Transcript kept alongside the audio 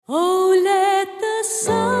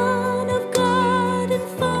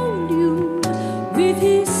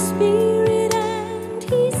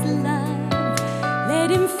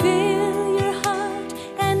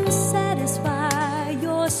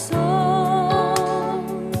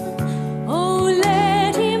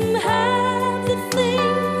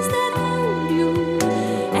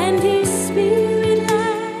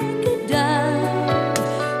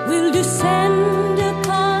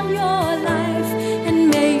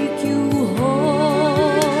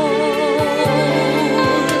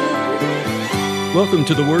Welcome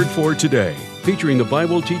to the Word for Today, featuring the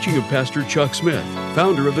Bible teaching of Pastor Chuck Smith,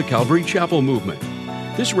 founder of the Calvary Chapel Movement.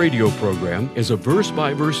 This radio program is a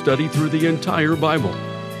verse-by-verse study through the entire Bible.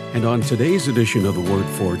 And on today's edition of the Word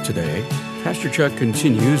for Today, Pastor Chuck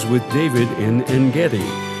continues with David in Engedi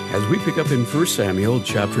as we pick up in 1 Samuel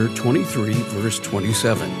chapter 23, verse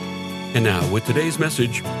 27. And now, with today's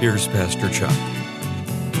message, here's Pastor Chuck.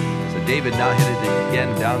 So David now headed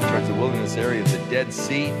again down towards the wilderness area of the Dead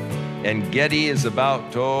Sea. Engedi is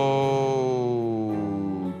about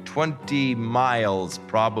 20 miles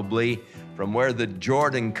probably from where the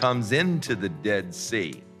Jordan comes into the Dead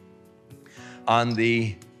Sea. On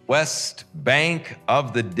the west bank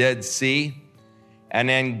of the Dead Sea, and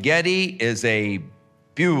Engedi is a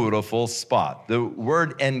beautiful spot. The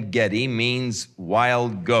word Engedi means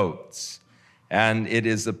wild goats, and it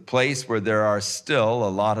is a place where there are still a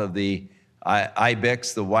lot of the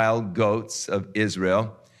ibex, the wild goats of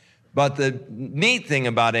Israel. But the neat thing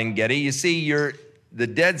about Engedi, you see, the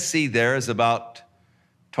Dead Sea there is about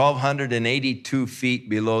 1,282 feet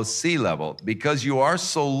below sea level. Because you are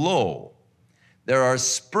so low, there are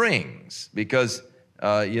springs. Because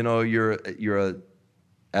you're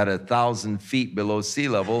at 1,000 feet below sea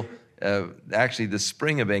level. Actually, the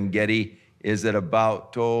spring of Engedi is at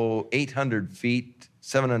about 800 feet,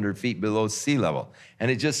 700 feet below sea level, and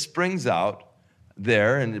it just springs out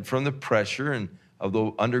there, and from the pressure and of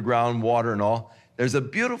the underground water and all, there's a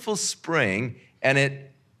beautiful spring, and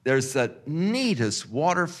there's the neatest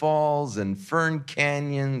waterfalls and fern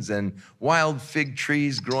canyons and wild fig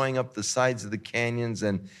trees growing up the sides of the canyons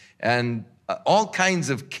and all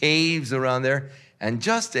kinds of caves around there, and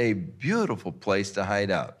just a beautiful place to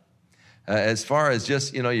hide out. As far as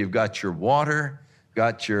just, you've got your water,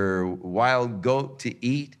 got your wild goat to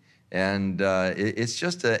eat, and it's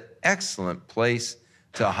just an excellent place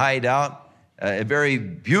to hide out. A very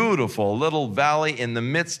beautiful little valley in the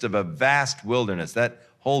midst of a vast wilderness. That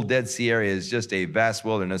whole Dead Sea area is just a vast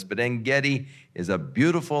wilderness, but Engedi is a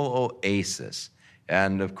beautiful oasis.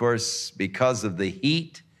 And of course, because of the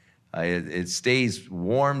heat, it stays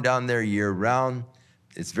warm down there year-round.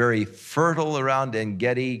 It's very fertile around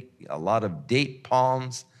Engedi, a lot of date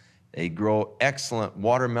palms. They grow excellent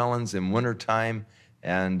watermelons in wintertime,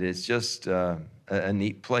 and it's just a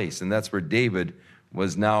neat place. And that's where David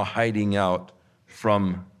was now hiding out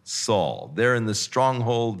from Saul. They're in the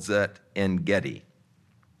strongholds at Engedi.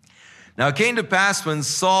 Now it came to pass when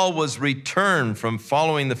Saul was returned from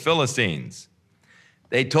following the Philistines,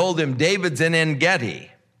 they told him, David's in Engedi.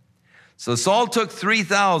 So Saul took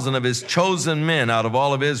 3,000 of his chosen men out of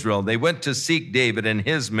all of Israel. They went to seek David and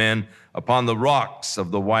his men upon the rocks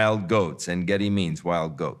of the wild goats. Engedi means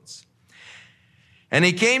wild goats. And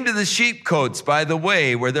he came to the sheepcotes by the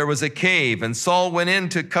way where there was a cave, and Saul went in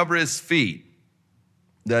to cover his feet,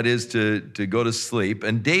 that is to go to sleep,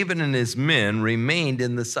 and David and his men remained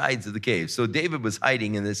in the sides of the cave. So David was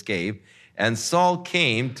hiding in this cave, and Saul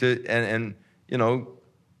came to and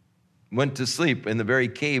went to sleep in the very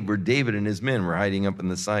cave where David and his men were hiding up in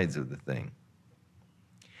the sides of the thing.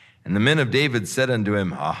 And the men of David said unto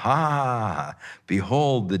him, Aha,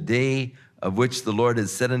 behold, the day of which the Lord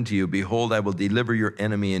has said unto you, Behold, I will deliver your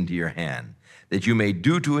enemy into your hand, that you may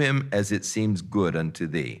do to him as it seems good unto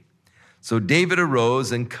thee. So David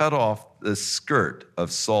arose and cut off the skirt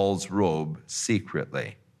of Saul's robe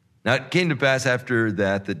secretly. Now it came to pass after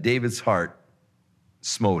that David's heart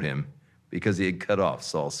smote him because he had cut off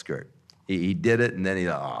Saul's skirt. He did it, and then he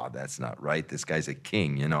thought, that's not right. This guy's a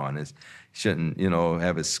king, and he shouldn't,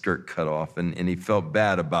 have his skirt cut off, and he felt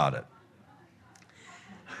bad about it.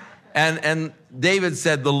 And David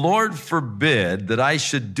said, the Lord forbid that I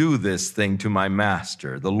should do this thing to my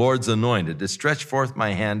master, the Lord's anointed, to stretch forth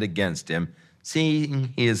my hand against him,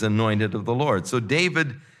 seeing he is anointed of the Lord. So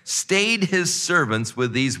David stayed his servants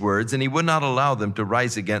with these words, and he would not allow them to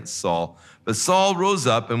rise against Saul. But Saul rose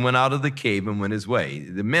up and went out of the cave and went his way.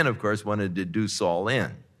 The men, of course, wanted to do Saul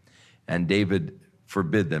in, and David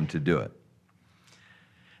forbid them to do it.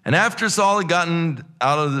 And after Saul had gotten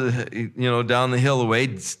out of the, down the hill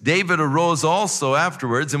away, David arose also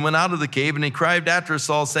afterwards and went out of the cave, and he cried after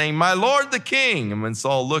Saul, saying, My Lord the king. And when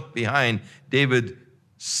Saul looked behind, David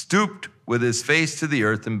stooped with his face to the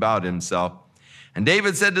earth and bowed himself. And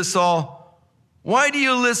David said to Saul, Why do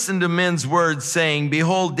you listen to men's words, saying,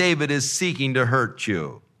 Behold, David is seeking to hurt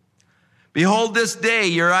you? Behold, this day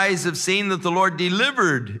your eyes have seen that the Lord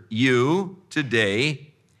delivered you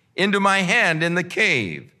today into my hand in the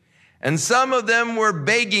cave. And some of them were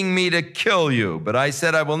begging me to kill you. But I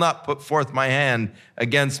said, I will not put forth my hand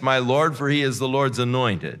against my Lord, for he is the Lord's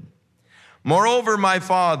anointed. Moreover, my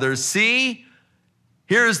father, see,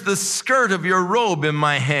 here's the skirt of your robe in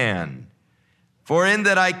my hand. For in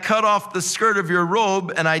that I cut off the skirt of your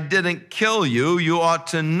robe and I didn't kill you, you ought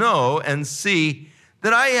to know and see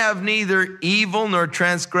that I have neither evil nor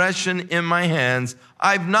transgression in my hands.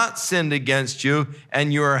 I've not sinned against you,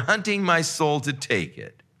 and you are hunting my soul to take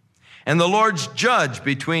it. And the Lord's judge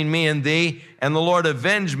between me and thee, and the Lord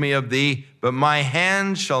avenge me of thee, but my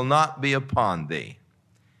hand shall not be upon thee.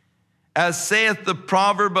 As saith the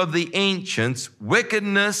proverb of the ancients,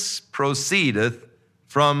 wickedness proceedeth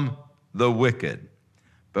from the wicked,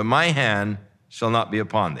 but my hand shall not be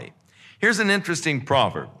upon thee. Here's an interesting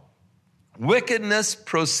proverb. Wickedness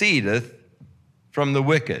proceedeth from the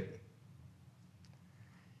wicked.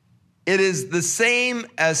 It is the same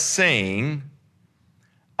as saying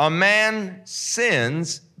a man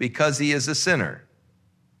sins because he is a sinner.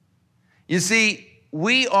 You see,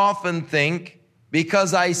 we often think,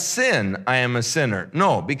 because I sin, I am a sinner.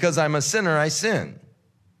 No, because I'm a sinner, I sin.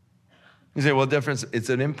 You say, well, difference, it's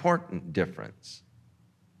an important difference.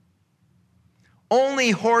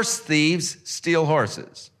 Only horse thieves steal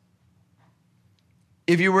horses.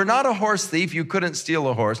 If you were not a horse thief, you couldn't steal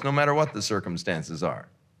a horse, no matter what the circumstances are.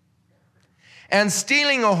 And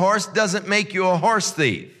stealing a horse doesn't make you a horse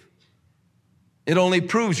thief. It only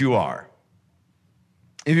proves you are.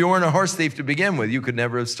 If you weren't a horse thief to begin with, you could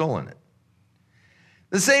never have stolen it.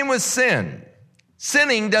 The same with sin.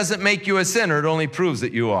 Sinning doesn't make you a sinner, it only proves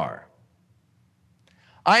that you are.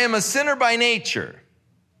 I am a sinner by nature.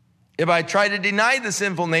 If I try to deny the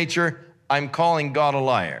sinful nature, I'm calling God a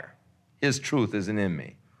liar. His truth isn't in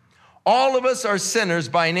me. All of us are sinners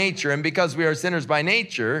by nature, and because we are sinners by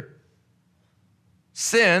nature,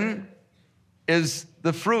 sin is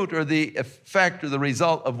the fruit or the effect or the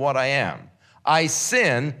result of what I am. I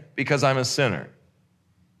sin because I'm a sinner.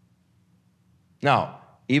 Now,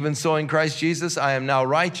 even so in Christ Jesus, I am now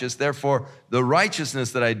righteous. Therefore, the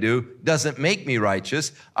righteousness that I do doesn't make me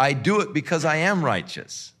righteous. I do it because I am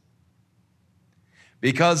righteous.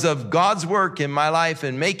 Because of God's work in my life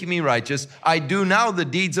in making me righteous, I do now the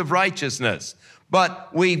deeds of righteousness.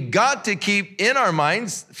 But we've got to keep in our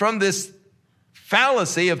minds from this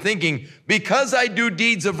fallacy of thinking, because I do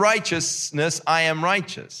deeds of righteousness, I am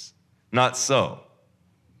righteous. Not so.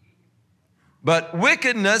 But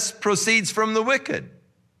wickedness proceeds from the wicked.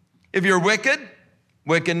 If you're wicked,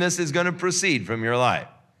 wickedness is going to proceed from your life.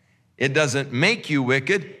 It doesn't make you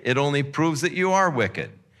wicked, it only proves that you are wicked.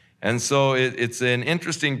 And so it's an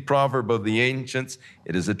interesting proverb of the ancients.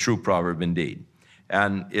 It is a true proverb indeed,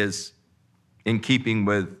 and is in keeping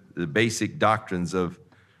with the basic doctrines of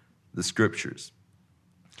the scriptures.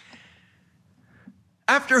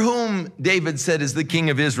 After whom David said, is the king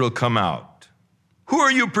of Israel come out? Who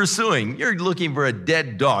are you pursuing? You're looking for a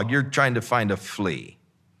dead dog. You're trying to find a flea.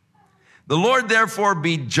 The Lord therefore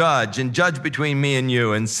be judge, and judge between me and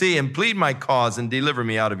you, and see and plead my cause, and deliver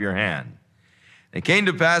me out of your hand. It came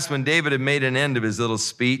to pass when David had made an end of his little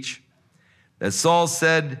speech that Saul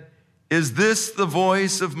said, is this the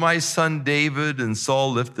voice of my son David? And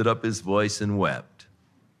Saul lifted up his voice and wept.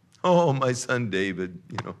 Oh, my son David,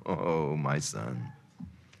 oh, my son.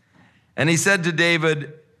 And he said to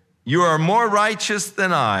David, you are more righteous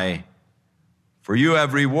than I, for you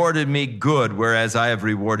have rewarded me good, whereas I have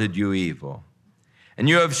rewarded you evil. And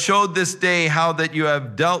you have showed this day how that you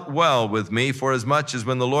have dealt well with me, for as much as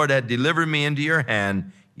when the Lord had delivered me into your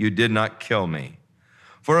hand, you did not kill me.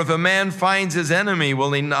 For if a man finds his enemy,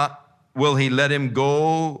 will he let him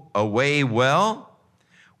go away well?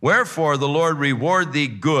 Wherefore the Lord reward thee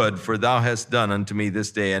good, for thou hast done unto me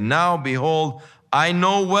this day. And now, behold, I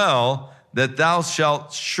know well that thou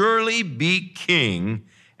shalt surely be king,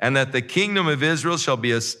 and that the kingdom of Israel shall be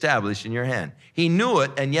established in your hand. He knew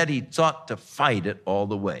it, and yet he sought to fight it all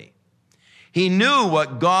the way. He knew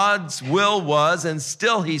what God's will was, and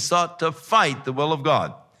still he sought to fight the will of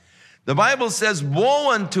God. The Bible says,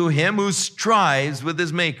 woe unto him who strives with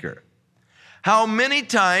his maker. How many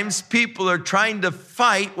times people are trying to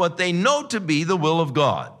fight what they know to be the will of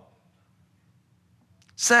God.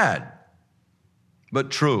 Sad, but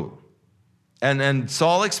true. And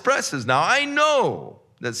Saul expresses, now I know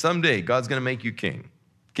that someday God's going to make you king.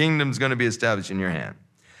 Kingdom's going to be established in your hand.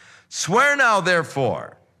 Swear now,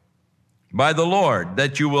 therefore, by the Lord,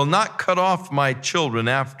 that you will not cut off my children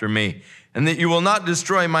after me, and that you will not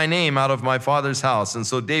destroy my name out of my father's house. And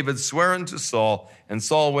so David sware unto Saul, and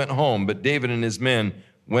Saul went home, but David and his men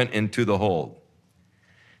went into the hold.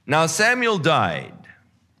 Now Samuel died,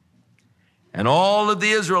 and all of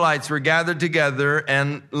the Israelites were gathered together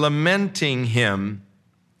and lamenting him.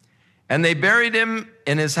 And they buried him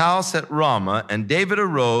in his house at Ramah, and David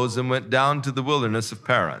arose and went down to the wilderness of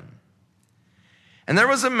Paran. And there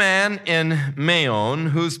was a man in Maon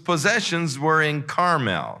whose possessions were in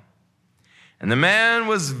Carmel. And the man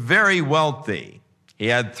was very wealthy. He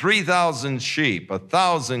had 3,000 sheep,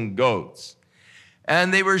 1,000 goats.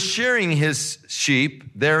 And they were shearing his sheep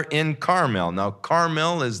there in Carmel. Now,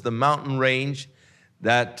 Carmel is the mountain range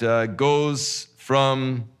that goes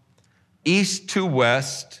from east to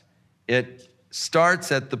west. It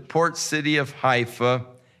starts at the port city of Haifa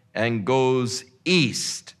and goes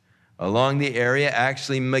east along the area.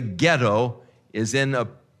 Actually, Megiddo is in a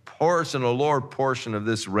lower portion of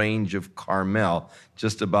this range of Carmel,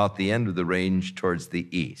 just about the end of the range towards the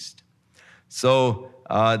east. So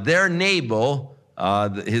there Nabal,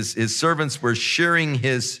 his servants were shearing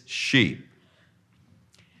his sheep.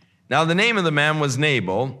 Now the name of the man was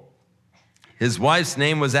Nabal. His wife's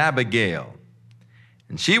name was Abigail.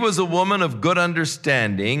 And she was a woman of good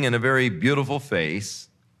understanding and a very beautiful face.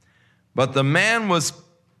 But the man was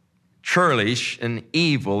churlish and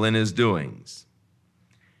evil in his doings.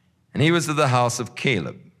 And he was of the house of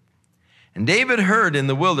Caleb. And David heard in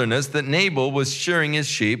the wilderness that Nabal was shearing his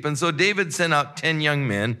sheep. And so David sent out 10 young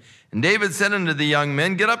men. And David said unto the young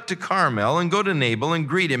men, Get up to Carmel and go to Nabal and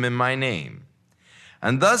greet him in my name.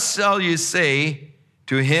 And thus shall you say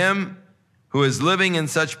to him who is living in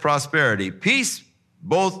such prosperity, Peace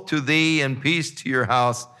both to thee and peace to your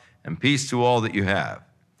house and peace to all that you have.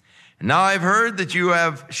 And now I've heard that you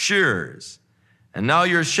have shearers. And now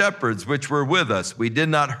your shepherds, which were with us, we did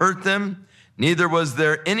not hurt them, neither was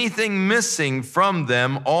there anything missing from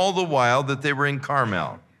them all the while that they were in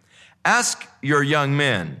Carmel. Ask your young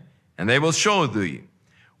men, and they will show thee.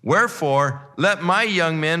 Wherefore, let my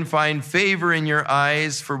young men find favor in your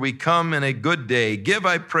eyes, for we come in a good day. Give,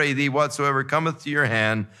 I pray thee, whatsoever cometh to your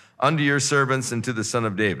hand unto your servants and to the son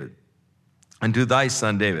of David, and to thy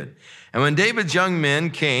son David. And when David's young men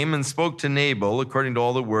came and spoke to Nabal, according to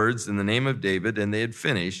all the words in the name of David, and they had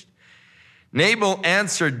finished, Nabal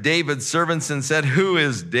answered David's servants and said, Who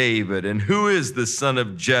is David, and who is the son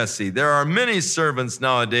of Jesse? There are many servants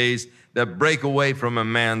nowadays that break away from a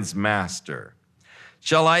man's master.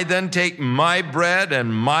 Shall I then take my bread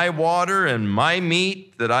and my water and my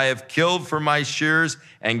meat that I have killed for my shears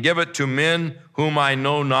and give it to men whom I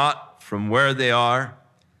know not from where they are?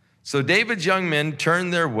 So David's young men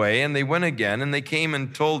turned their way, and they went again, and they came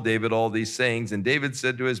and told David all these sayings. And David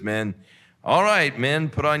said to his men, All right, men,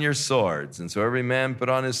 put on your swords. And so every man put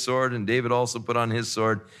on his sword, and David also put on his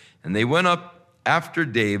sword. And they went up after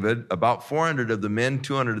David, about 400 of the men,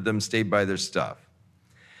 200 of them stayed by their stuff.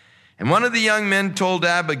 And one of the young men told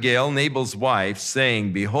Abigail, Nabal's wife,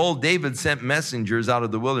 saying, Behold, David sent messengers out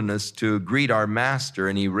of the wilderness to greet our master,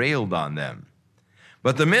 and he railed on them.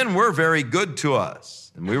 But the men were very good to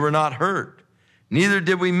us, and we were not hurt. Neither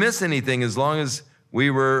did we miss anything as long as we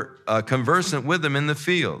were conversant with them in the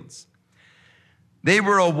fields. They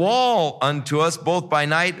were a wall unto us both by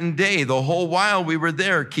night and day, the whole while we were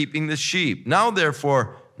there keeping the sheep. Now,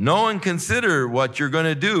 therefore, know and consider what you're going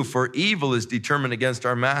to do, for evil is determined against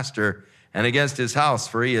our master and against his house,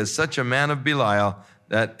 for he is such a man of Belial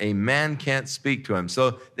that a man can't speak to him.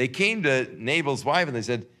 So they came to Nabal's wife and they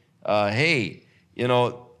said, hey,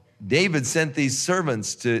 David sent these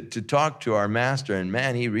servants to talk to our master, and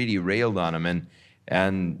man, he really railed on him.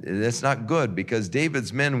 And that's not good, because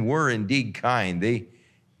David's men were indeed kind.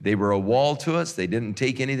 They were a wall to us. They didn't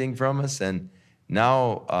take anything from us. And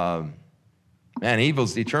now,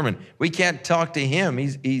 evil's determined. We can't talk to him.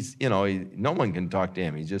 No one can talk to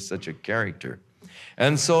him. He's just such a character.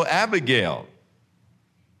 And so Abigail,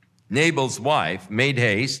 Nabal's wife, made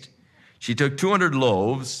haste. She took 200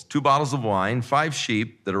 loaves, 2 bottles of wine, 5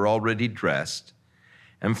 sheep that are already dressed,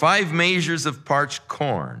 and 5 measures of parched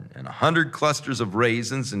corn, and 100 clusters of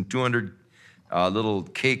raisins, and 200 little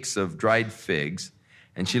cakes of dried figs.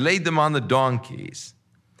 And she laid them on the donkeys.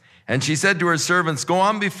 And she said to her servants, Go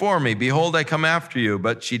on before me. Behold, I come after you.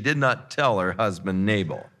 But she did not tell her husband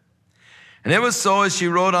Nabal. And it was so, as she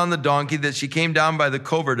rode on the donkey, that she came down by the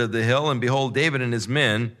covert of the hill, and behold, David and his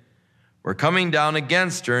men were coming down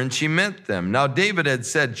against her, and she met them. Now David had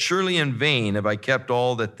said, Surely in vain have I kept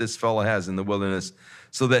all that this fellow has in the wilderness,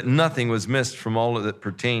 so that nothing was missed from all that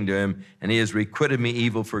pertained to him, and he has requited me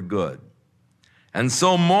evil for good. And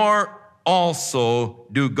so more also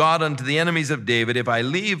do God unto the enemies of David, if I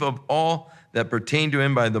leave of all that pertain to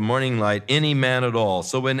him by the morning light any man at all.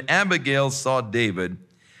 So when Abigail saw David,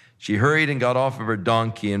 she hurried and got off of her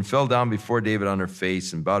donkey and fell down before David on her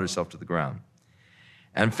face and bowed herself to the ground,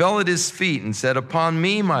 and fell at his feet and said, Upon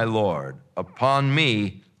me, my Lord, upon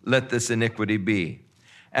me let this iniquity be.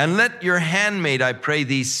 And let your handmaid, I pray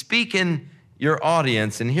thee, speak in your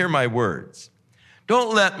audience and hear my words.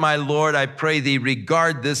 Don't let my Lord, I pray thee,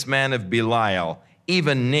 regard this man of Belial,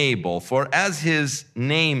 even Nabal, for as his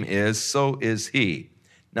name is, so is he.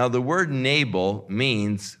 Now, the word Nabal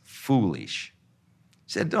means foolish.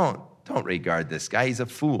 He said, don't regard this guy. He's a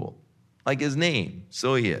fool. Like his name,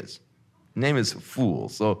 so he is. His name is Fool.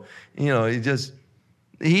 So, he is.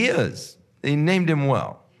 He named him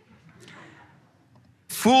well.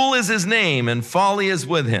 Fool is his name, and folly is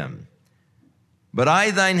with him. But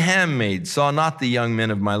I, thine handmaid, saw not the young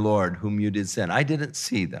men of my Lord, whom you did send. I didn't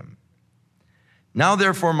see them. Now,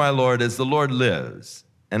 therefore, my Lord, as the Lord lives,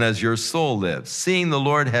 and as your soul lives, seeing the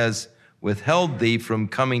Lord has withheld thee from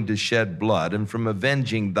coming to shed blood and from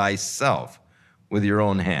avenging thyself with your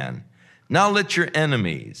own hand, now let your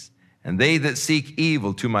enemies and they that seek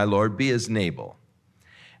evil to my Lord be as Nabal.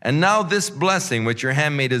 And now this blessing which your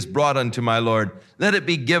handmaid has brought unto my Lord, let it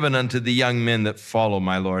be given unto the young men that follow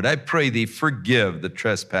my Lord. I pray thee, forgive the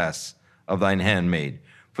trespass of thine handmaid.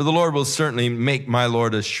 For the Lord will certainly make my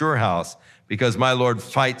Lord a sure house, because my Lord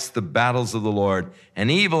fights the battles of the Lord,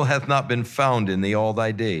 and evil hath not been found in thee all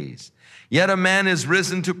thy days. Yet a man is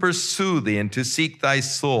risen to pursue thee and to seek thy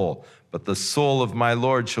soul, but the soul of my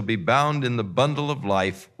Lord shall be bound in the bundle of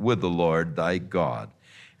life with the Lord thy God.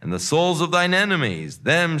 And the souls of thine enemies,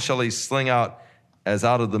 them shall he sling out as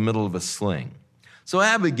out of the middle of a sling. So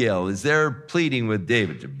Abigail is there pleading with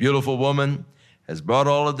David. A beautiful woman, has brought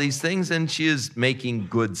all of these things, and she is making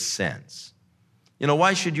good sense.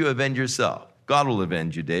 Why should you avenge yourself? God will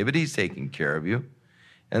avenge you, David. He's taking care of you.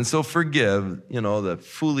 And so forgive, the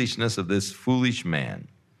foolishness of this foolish man.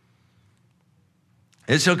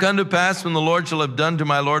 It shall come to pass when the Lord shall have done to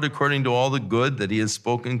my Lord according to all the good that he has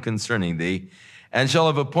spoken concerning thee, and shall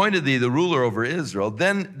have appointed thee the ruler over Israel,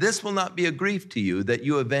 then this will not be a grief to you that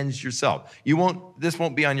you avenged yourself. This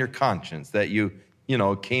won't be on your conscience that you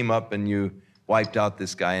came up and you wiped out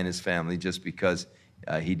this guy and his family just because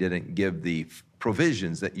he didn't give the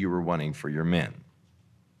provisions that you were wanting for your men.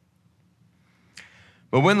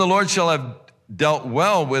 But when the Lord shall have dealt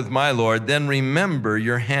well with my Lord, then remember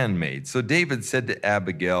your handmaid. So David said to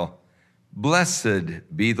Abigail,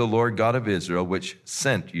 blessed be the Lord God of Israel, which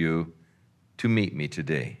sent you to meet me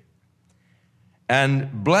today.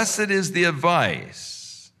 And blessed is the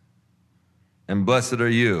advice, and blessed are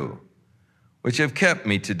you, which have kept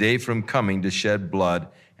me today from coming to shed blood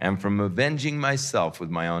and from avenging myself with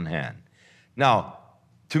my own hand. Now,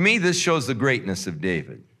 to me, this shows the greatness of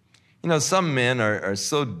David. Some men are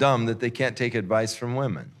so dumb that they can't take advice from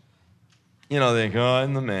women. They think, oh,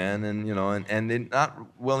 I'm the man, and they're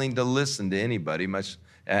not willing to listen to anybody much,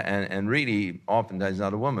 and really, oftentimes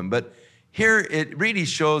not a woman. But here, it really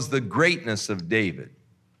shows the greatness of David.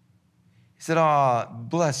 He said,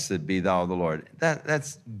 blessed be thou the Lord.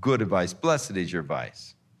 That's good advice. Blessed is your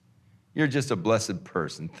advice. You're just a blessed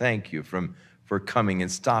person. Thank you for coming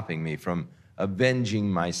and stopping me from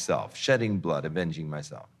avenging myself, shedding blood, avenging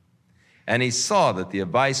myself. And he saw that the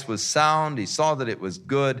advice was sound. He saw that it was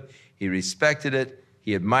good. He respected it.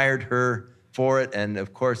 He admired her for it. And,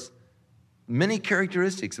 of course, many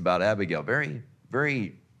characteristics about Abigail. Very,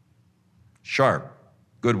 very sharp,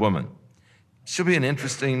 good woman. She'll be an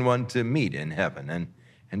interesting one to meet in heaven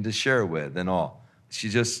and to share with and all.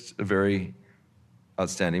 She's just a very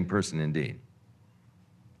outstanding person indeed.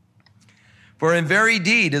 For in very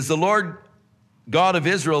deed, as the Lord God of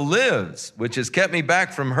Israel lives, which has kept me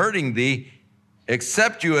back from hurting thee,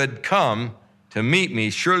 except you had come to meet me,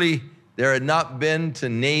 surely there had not been to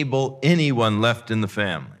Nabal anyone left in the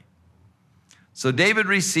family. So David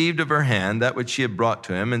received of her hand that which she had brought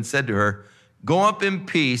to him and said to her, go up in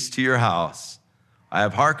peace to your house. I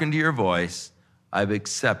have hearkened to your voice. I have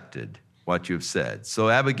accepted what you have said. So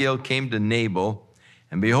Abigail came to Nabal,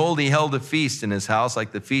 and behold, he held a feast in his house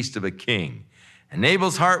like the feast of a king. And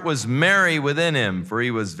Nabal's heart was merry within him, for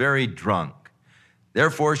he was very drunk.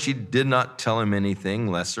 Therefore she did not tell him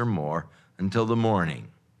anything, less or more, until the morning.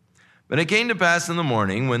 But it came to pass in the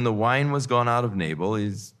morning, when the wine was gone out of Nabal,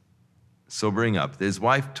 his sobering up, his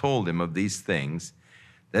wife told him of these things,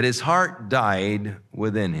 that his heart died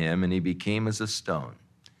within him, and he became as a stone.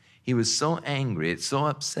 He was so angry, it so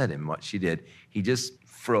upset him what she did, he just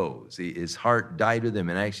froze. His heart died with him,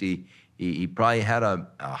 and actually he probably had a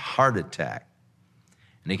heart attack.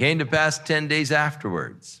 And it came to pass 10 days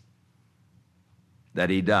afterwards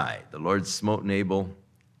that he died. The Lord smote Nabal,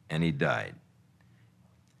 and he died.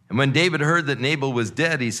 And when David heard that Nabal was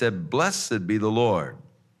dead, he said, blessed be the Lord,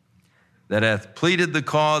 that hath pleaded the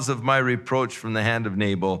cause of my reproach from the hand of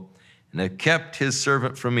Nabal, and hath kept his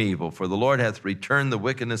servant from evil. For the Lord hath returned the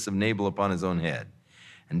wickedness of Nabal upon his own head.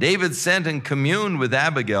 And David sent and communed with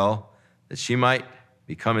Abigail, that she might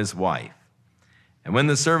become his wife. And when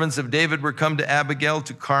the servants of David were come to Abigail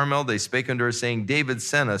to Carmel, they spake unto her, saying, David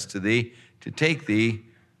sent us to thee to take thee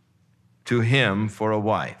to him for a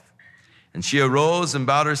wife. And she arose and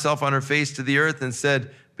bowed herself on her face to the earth and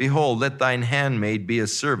said, Behold, let thine handmaid be a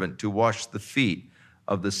servant to wash the feet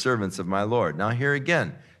of the servants of my Lord. Now here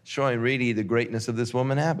again, showing really the greatness of this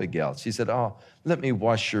woman, Abigail. She said, oh, let me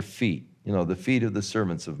wash your feet, the feet of the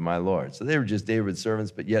servants of my Lord. So they were just David's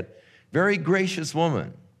servants, but yet very gracious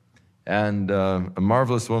woman and a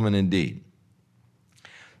marvelous woman indeed.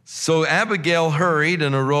 So Abigail hurried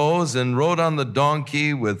and arose and rode on the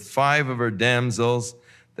donkey with 5 of her damsels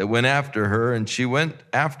that went after her, and she went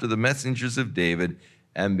after the messengers of David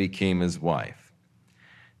and became his wife.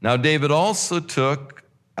 Now David also took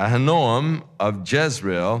Ahinoam of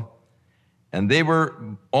Jezreel, and they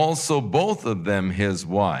were also both of them his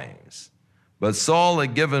wives. But Saul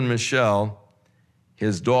had given Michal,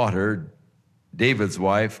 his daughter, David's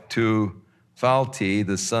wife, to Phalti,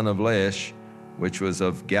 the son of Laish, which was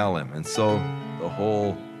of Galim. And so the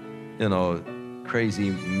whole, crazy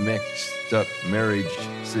mixed up marriage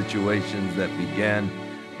situations that began,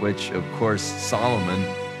 which of course Solomon,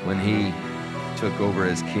 when he took over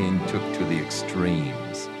as king, took to the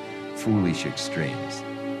extremes, foolish extremes.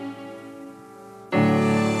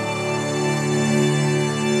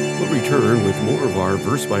 We'll return with more of our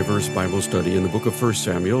verse-by-verse Bible study in the book of 1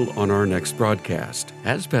 Samuel on our next broadcast,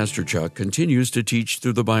 as Pastor Chuck continues to teach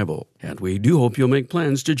through the Bible, and we do hope you'll make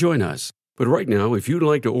plans to join us. But right now, if you'd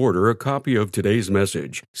like to order a copy of today's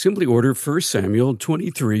message, simply order 1 Samuel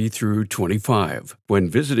 23 through 25 when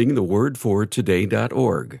visiting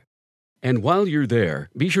thewordfortoday.org. And while you're there,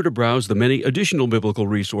 be sure to browse the many additional biblical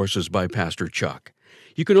resources by Pastor Chuck.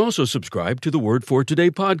 You can also subscribe to the Word for Today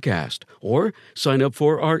podcast or sign up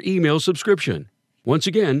for our email subscription. Once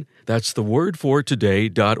again, that's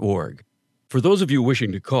thewordfortoday.org. For those of you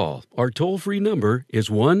wishing to call, our toll-free number is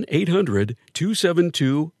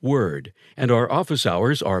 1-800-272-WORD, and our office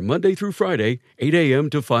hours are Monday through Friday, 8 a.m.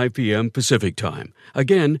 to 5 p.m. Pacific Time.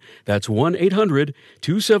 Again, that's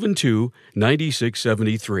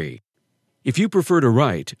 1-800-272-9673. If you prefer to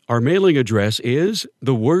write, our mailing address is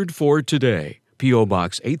The Word for Today, P.O.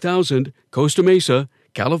 Box 8000, Costa Mesa,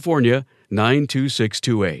 California,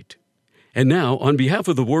 92628. And now, on behalf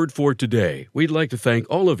of the Word for Today, we'd like to thank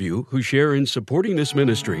all of you who share in supporting this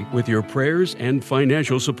ministry with your prayers and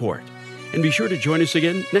financial support. And be sure to join us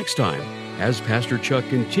again next time as Pastor Chuck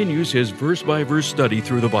continues his verse-by-verse study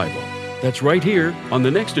through the Bible. That's right here on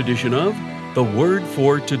the next edition of The Word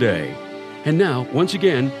for Today. And now, once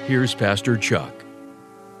again, here's Pastor Chuck.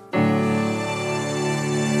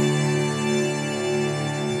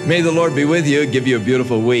 May the Lord be with you, give you a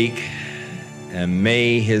beautiful week. And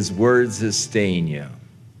may His word sustain you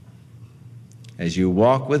as you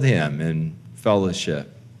walk with Him in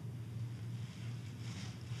fellowship.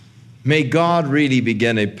 May God really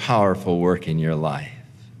begin a powerful work in your life.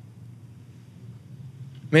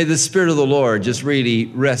 May the Spirit of the Lord just really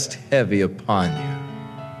rest heavy upon you.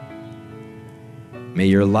 May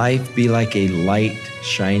your life be like a light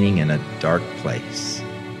shining in a dark place.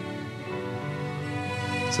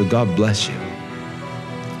 So God bless you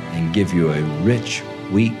and give you a rich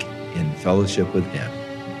week in fellowship with Him.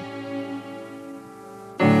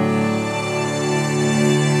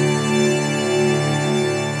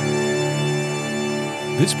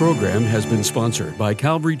 This program has been sponsored by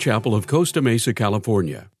Calvary Chapel of Costa Mesa,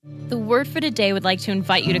 California. The Word for Today would like to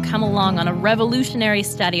invite you to come along on a revolutionary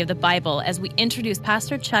study of the Bible as we introduce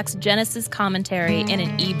Pastor Chuck's Genesis commentary in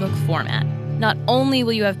an ebook format. Not only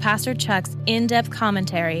will you have Pastor Chuck's in-depth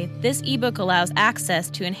commentary, this ebook allows access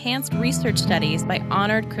to enhanced research studies by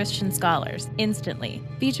honored Christian scholars instantly.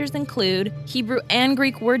 Features include Hebrew and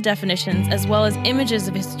Greek word definitions, as well as images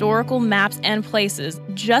of historical maps and places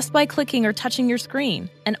just by clicking or touching your screen.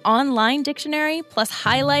 An online dictionary, plus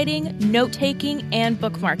highlighting, note-taking, and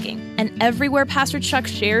bookmarking. And everywhere Pastor Chuck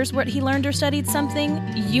shares what he learned or studied something,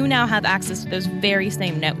 you now have access to those very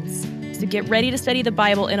same notes. So get ready to study the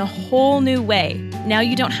Bible in a whole new way. Now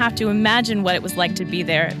you don't have to imagine what it was like to be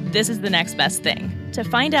there. This is the next best thing. To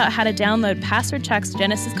find out how to download Pastor Chuck's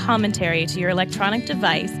Genesis commentary to your electronic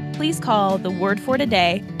device, please call The Word for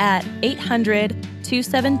Today at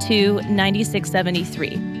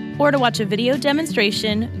 800-272-9673. Or to watch a video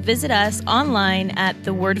demonstration, visit us online at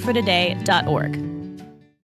thewordfortoday.org.